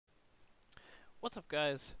What's up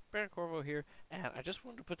guys, Baron Corvo here, and I just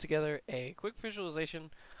wanted to put together a quick visualization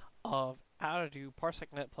of how to do Parsec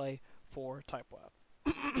netplay for TypeWeb.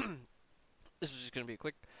 This is just going to be a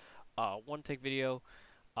quick one-take video.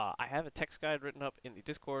 I have a text guide written up in the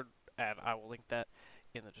Discord, and I will link that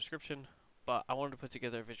in the description, but I wanted to put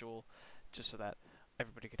together a visual just so that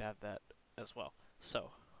everybody could have that as well.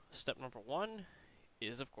 So, step number one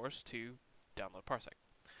is, of course, to download Parsec.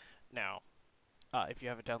 Now, if you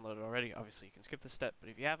have it downloaded already, obviously you can skip this step, but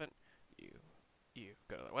if you haven't, you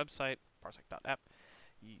go to their website, parsec.app,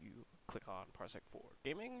 you click on Parsec for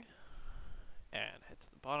Gaming, and head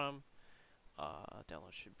to the bottom.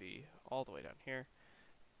 Download should be all the way down here,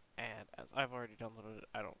 and as I've already downloaded it,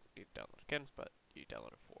 I don't need to download it again, but you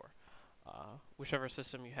download it for whichever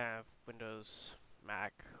system you have, Windows,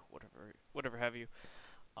 Mac, whatever have you.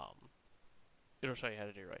 It'll show you how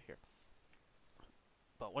to do it right here.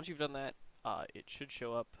 But once you've done that, it should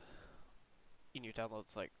show up in your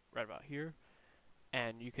downloads like right about here,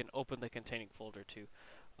 and you can open the containing folder to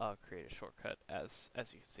create a shortcut as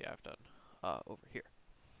you can see I've done over here.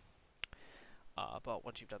 But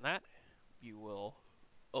once you've done that, you will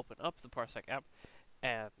open up the Parsec app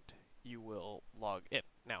and you will log in.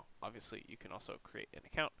 Now, obviously, you can also create an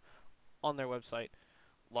account on their website,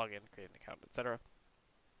 log in, create an account, etc.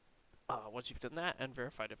 Once you've done that and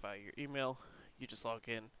verified it via your email, you just log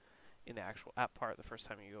in the actual app part the first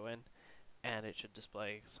time you go in, and it should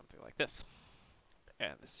display something like this.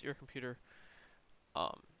 And this is your computer.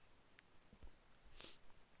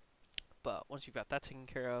 But once you've got that taken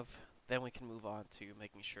care of, then we can move on to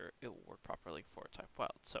making sure it will work properly for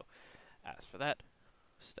TypeWild. So, as for that,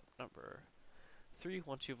 step number 3,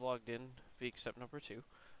 once you've logged in, being step number 2,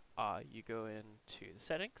 you go into the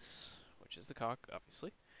settings, which is the cog,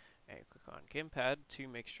 obviously, and you click on Gamepad to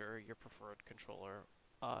make sure your preferred controller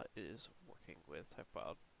is working with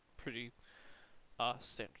TypeWild. Pretty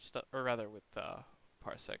standard stuff, or rather with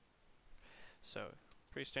Parsec. So,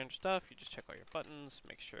 pretty standard stuff. You just check all your buttons,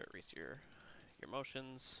 make sure it reads your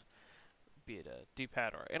motions, be it a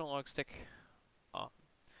D-pad or analog stick.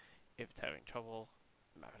 If it's having trouble,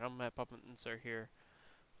 map buttons are here.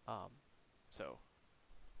 So,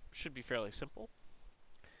 should be fairly simple.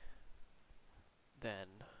 Then,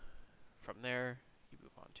 from there, you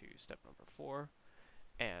move on to step number 4,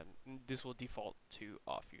 and this will default to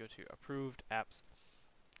off. You go to approved apps,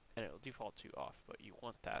 and it will default to off, but you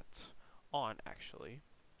want that on actually.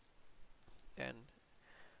 And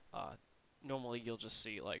normally you'll just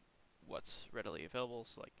see like what's readily available,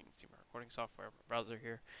 so like you can see my recording software, my browser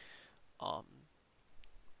here.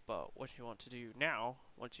 But what you want to do now,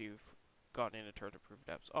 once you've gone in and turned approved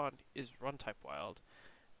apps on, is run TypeWild,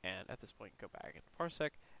 and at this point go back into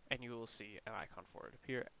Parsec, and you will see an icon for it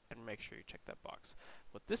appear, and make sure you check that box.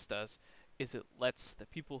 What this does is it lets the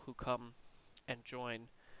people who come and join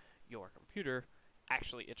your computer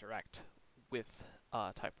actually interact with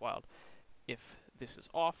TypeWild. If this is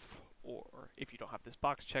off, or if you don't have this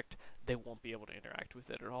box checked, they won't be able to interact with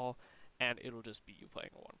it at all, and it'll just be you playing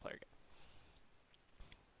a one-player game.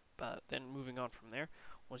 But then moving on from there,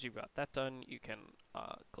 once you've got that done, you can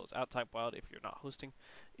close out TypeWild if you're not hosting.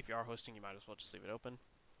 If you are hosting, you might as well just leave it open.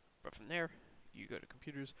 But from there, you go to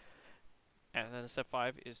computers, and then step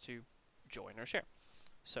 5 is to join or share.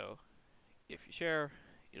 So if you share,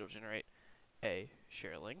 it'll generate a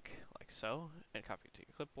share link, like so, and copy it to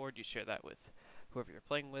your clipboard. You share that with whoever you're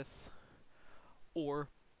playing with, or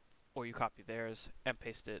you copy theirs and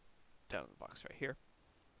paste it down in the box right here.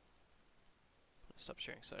 Stop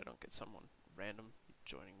sharing so I don't get someone random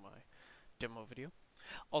joining my demo video.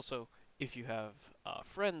 Also, if you have a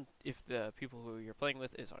friend, if the people who you're playing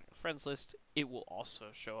with is on your friends list, it will also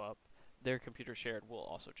show up. Their computer shared will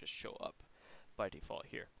also just show up by default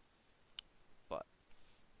here. But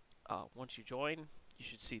once you join, you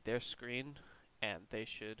should see their screen, and they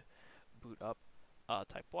should boot up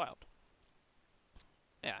TypeWild.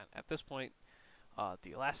 And at this point,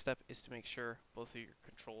 the last step is to make sure both of your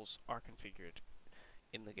controls are configured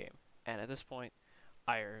in the game. And at this point,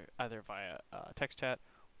 either via text chat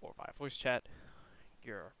or via voice chat,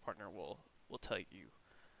 your partner will tell you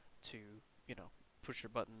to, push your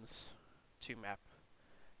buttons to map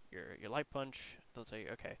your light punch. They'll tell you,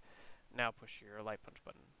 okay, now push your light punch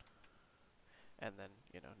button, and then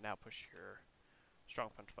now push your strong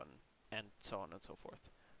punch button, and so on and so forth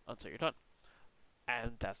until you're done.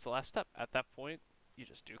 And that's the last step. At that point, you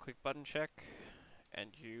just do a quick button check, and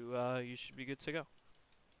you should be good to go.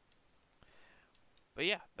 But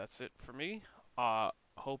yeah, that's it for me.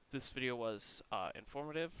 Hope this video was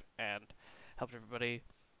informative and helped everybody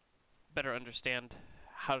better understand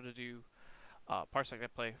how to do Parsec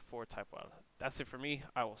netplay for TypeWild. That's it for me.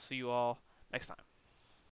 I will see you all next time.